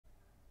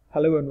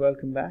Hello and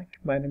welcome back.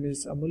 My name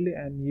is Amulya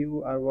and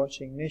you are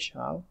watching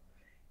Nishal.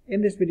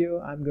 In this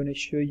video, I'm going to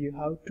show you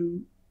how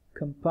to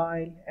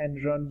compile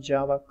and run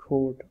Java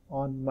code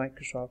on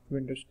Microsoft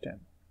Windows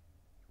 10.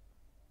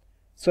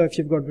 So if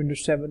you've got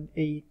Windows 7,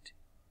 8,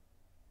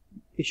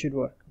 it should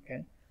work,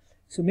 okay?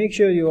 So make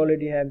sure you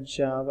already have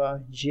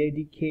Java,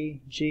 JDK,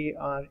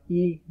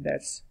 JRE,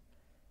 that's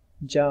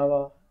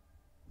Java.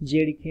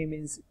 JDK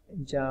means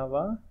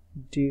Java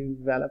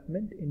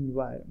Development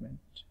Environment,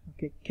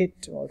 okay,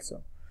 kit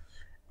also.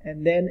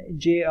 And then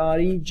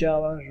JRE,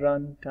 Java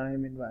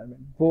Runtime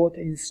Environment, both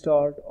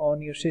installed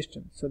on your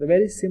system. So the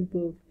very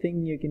simple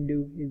thing you can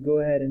do is go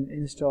ahead and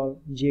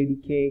install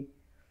JDK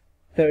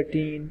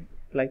 13,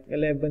 like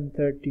 11,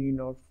 13,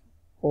 or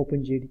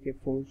open JDK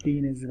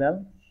 14 as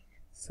well.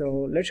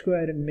 So let's go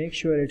ahead and make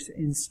sure it's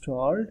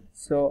installed.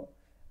 So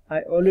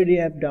I already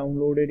have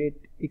downloaded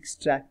it,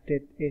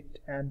 extracted it,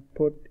 and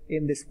put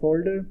in this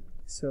folder.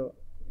 So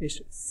it's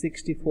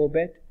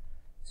 64-bit.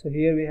 So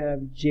here we have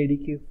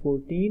JDK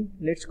 14.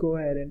 Let's go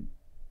ahead and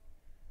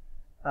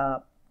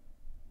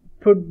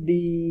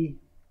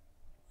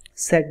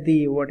set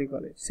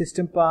the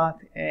system path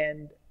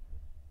and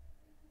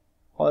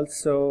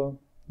also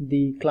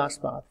the class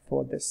path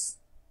for this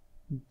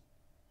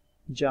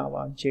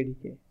Java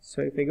JDK.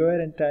 So if I go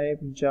ahead and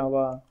type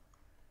Java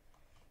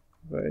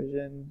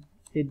version,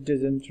 it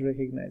doesn't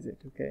recognize it,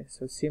 okay?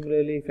 So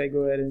similarly, if I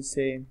go ahead and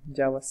say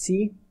Java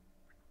C,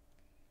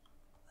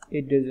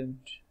 it doesn't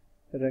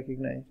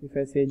recognize. If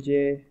I say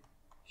J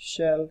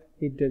shell,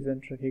 it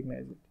doesn't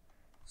recognize it.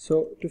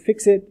 So to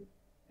fix it,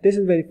 this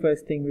is the very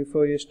first thing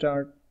before you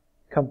start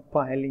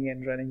compiling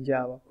and running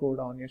Java code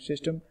on your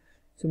system.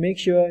 So make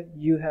sure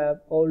you have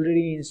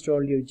already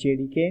installed your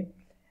JDK.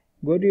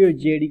 Go to your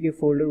JDK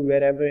folder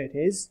wherever it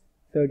is,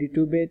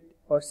 32-bit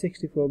or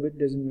 64-bit,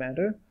 doesn't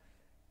matter.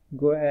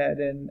 Go ahead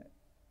and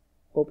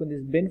open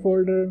this bin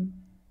folder,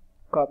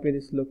 copy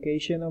this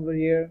location over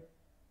here,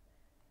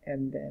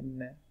 and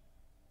then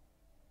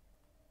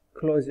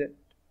close it,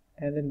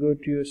 and then go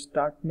to your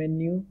start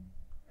menu,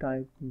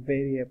 type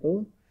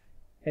variable,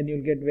 and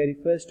you'll get very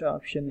first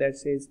option that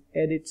says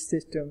edit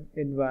system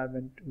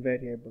environment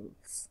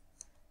variables.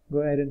 Go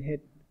ahead and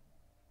hit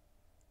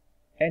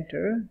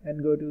enter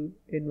and go to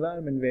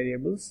environment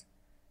variables,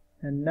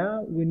 and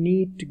now we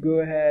need to go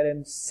ahead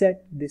and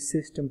set the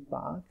system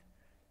path.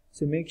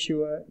 So make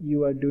sure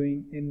you are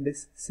doing in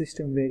this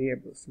system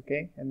variables,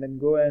 okay, and then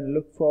go and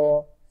look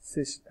for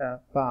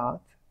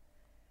path.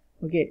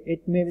 Okay,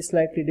 it may be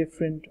slightly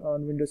different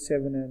on Windows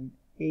 7 and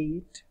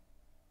 8.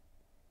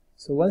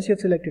 So once you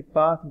have selected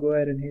path, go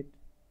ahead and hit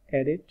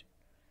edit,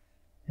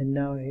 and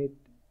now hit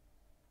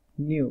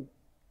new.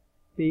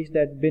 Paste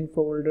that bin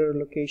folder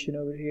location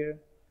over here,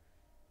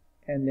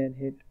 and then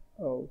hit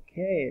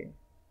OK.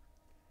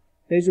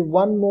 There's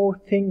one more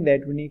thing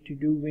that we need to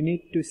do. We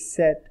need to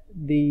set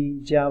the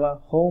Java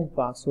home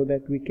path so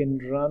that we can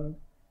run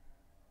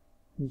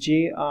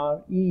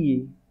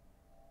JRE.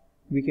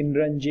 We can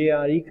run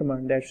JRE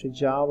command, that's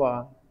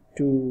Java,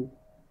 to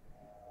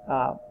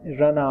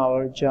run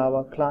our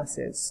Java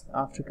classes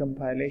after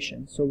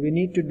compilation. So we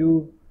need to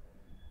do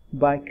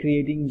by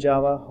creating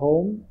Java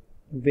home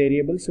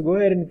variable. So go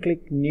ahead and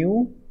click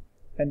new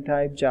and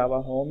type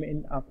Java home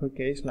in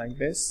uppercase like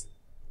this,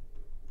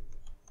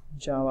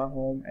 Java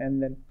home,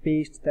 and then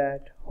paste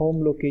that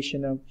home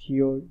location of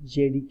your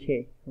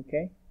JDK,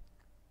 okay?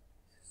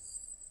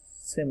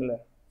 Same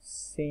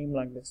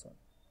like this one.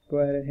 Go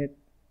ahead and hit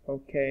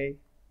OK.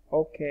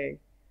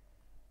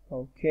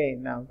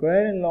 Now go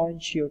ahead and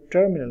launch your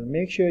terminal.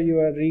 Make sure you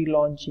are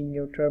relaunching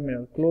your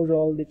terminal. Close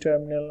all the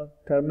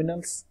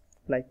terminals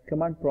like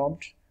command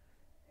prompt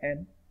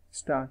and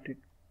start it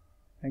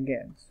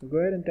again. So go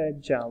ahead and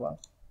type Java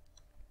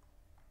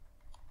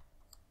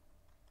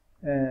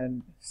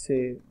and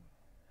say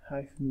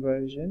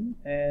 -version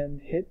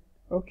and hit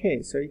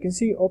OK. So you can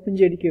see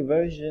OpenJDK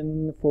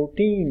version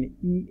 14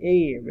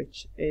 EA,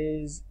 which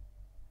is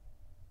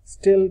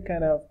still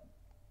kind of,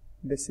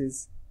 this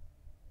is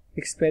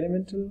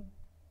experimental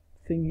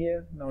thing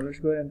here. Now let's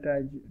go ahead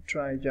and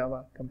try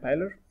Java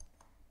compiler.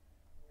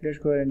 Let's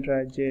go ahead and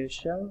try J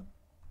shell.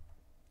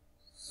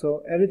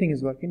 So everything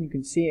is working, you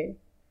can see it.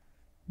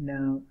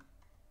 Now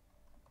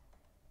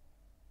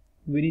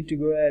we need to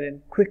go ahead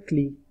and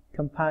quickly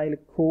compile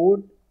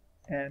code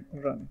and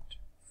run it.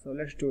 So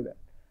let's do that.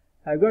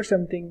 I've got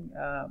something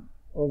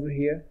over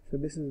here. So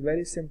this is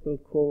very simple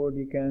code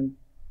you can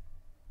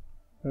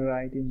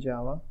write in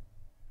Java.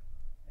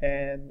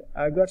 And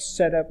I've got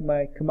set up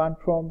my command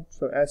prompt.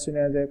 So as soon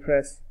as I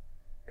press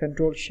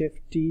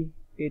Ctrl+Shift+T,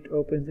 it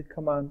opens the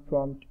command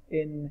prompt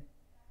in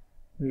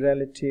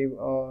relative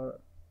or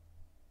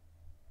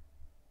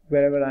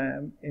wherever I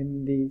am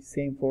in the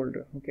same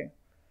folder, okay?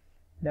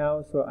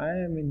 Now, so I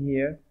am in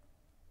here.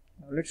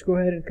 Now let's go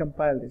ahead and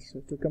compile this. So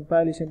to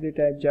compile, you simply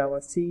type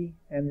Java C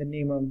and the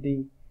name of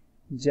the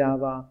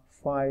Java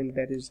file,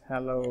 that is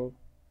hello.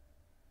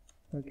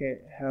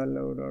 Okay,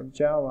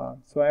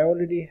 hello.java. So I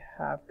already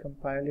have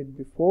compiled it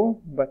before,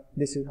 but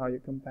this is how you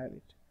compile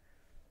it.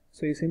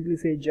 So you simply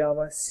say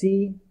Java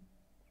C,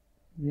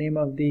 name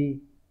of the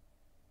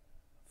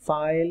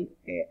file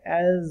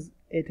as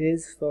it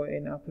is, so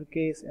in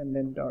uppercase and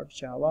then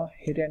 .java.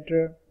 Hit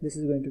enter. This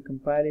is going to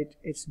compile it.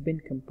 It's been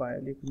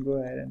compiled. You can go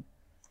ahead and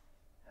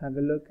have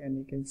a look, and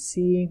you can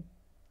see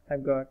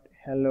I've got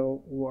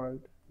hello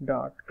world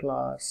dot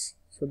class.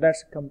 So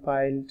that's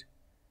compiled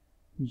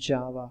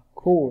Java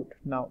code.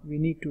 Now we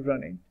need to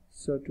run it.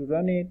 So to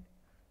run it,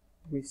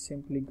 we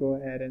simply go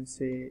ahead and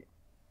say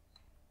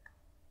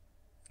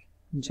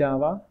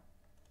Java,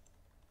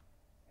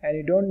 and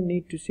you don't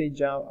need to say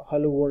Java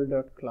hello world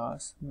dot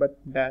class, but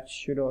that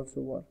should also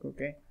work.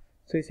 Okay,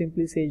 so you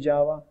simply say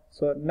Java.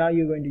 So now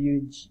you're going to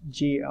use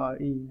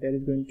JRE, that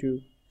is going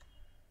to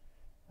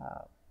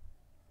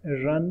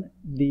run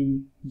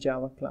the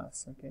Java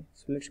class. Okay,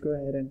 so let's go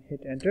ahead and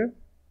hit enter,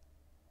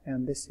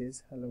 and this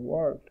is hello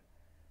world.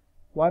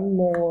 One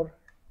more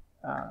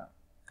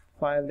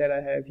file that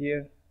I have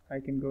here, I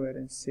can go ahead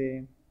and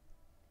say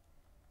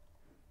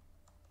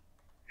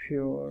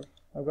pure.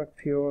 I've got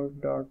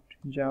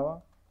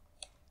pure.java,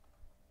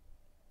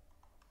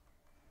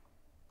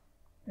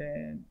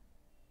 and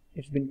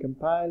it's been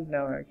compiled.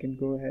 Now I can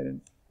go ahead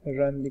and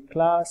run the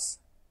class.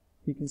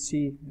 You can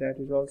see that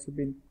has also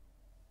been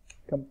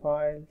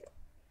compiled,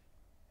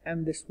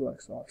 and this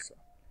works also.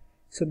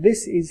 So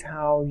this is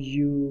how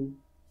you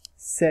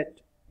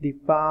set the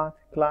path,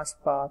 class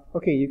path.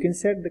 Okay, you can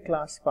set the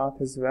class path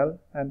as well,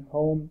 and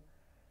home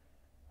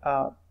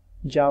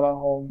Java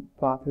home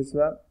path as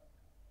well.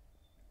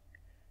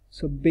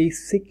 So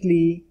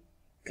basically,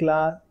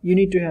 you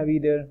need to have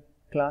either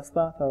class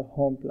path or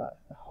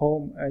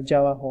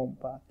Java home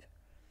path.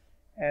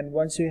 And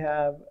once you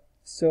have,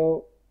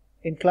 so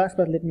in class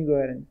path, let me go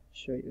ahead and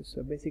show you.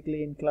 So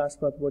basically in class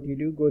path, what you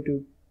do, go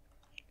to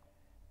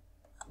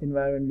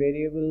environment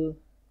variable,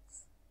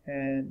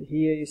 and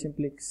here you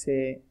simply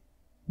say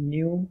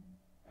new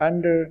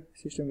under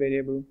system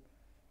variable,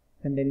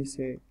 and then you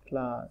say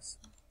class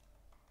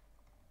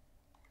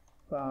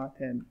path,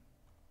 and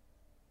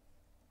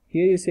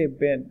here you say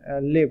bin,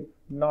 lib,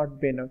 not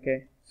bin.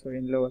 Okay, so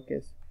in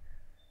lowercase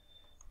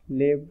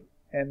lib,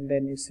 and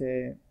then you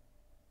say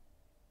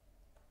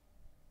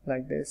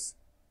like this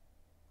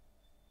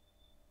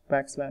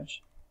backslash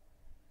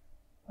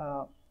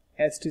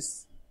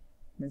s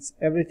means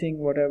everything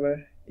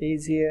whatever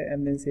is here,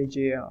 and then say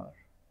jar,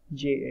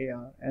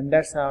 and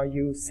that's how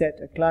you set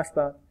a class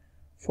path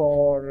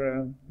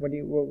for what do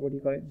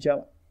you call it,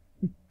 Java.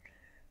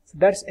 So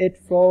that's it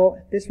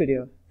for this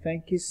video.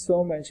 Thank you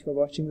so much for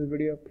watching this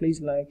video. Please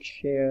like,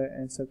 share,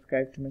 and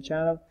subscribe to my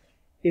channel.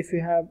 If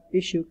you have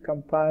issue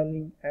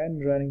compiling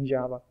and running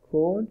Java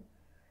code,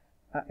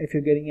 if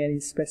you're getting any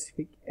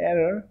specific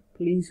error,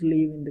 please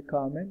leave in the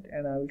comment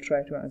and I will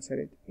try to answer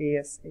it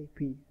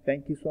ASAP.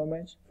 Thank you so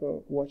much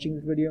for watching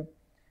this video.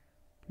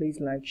 Please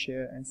like,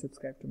 share, and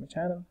subscribe to my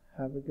channel.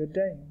 Have a good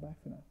day. Bye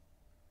for now.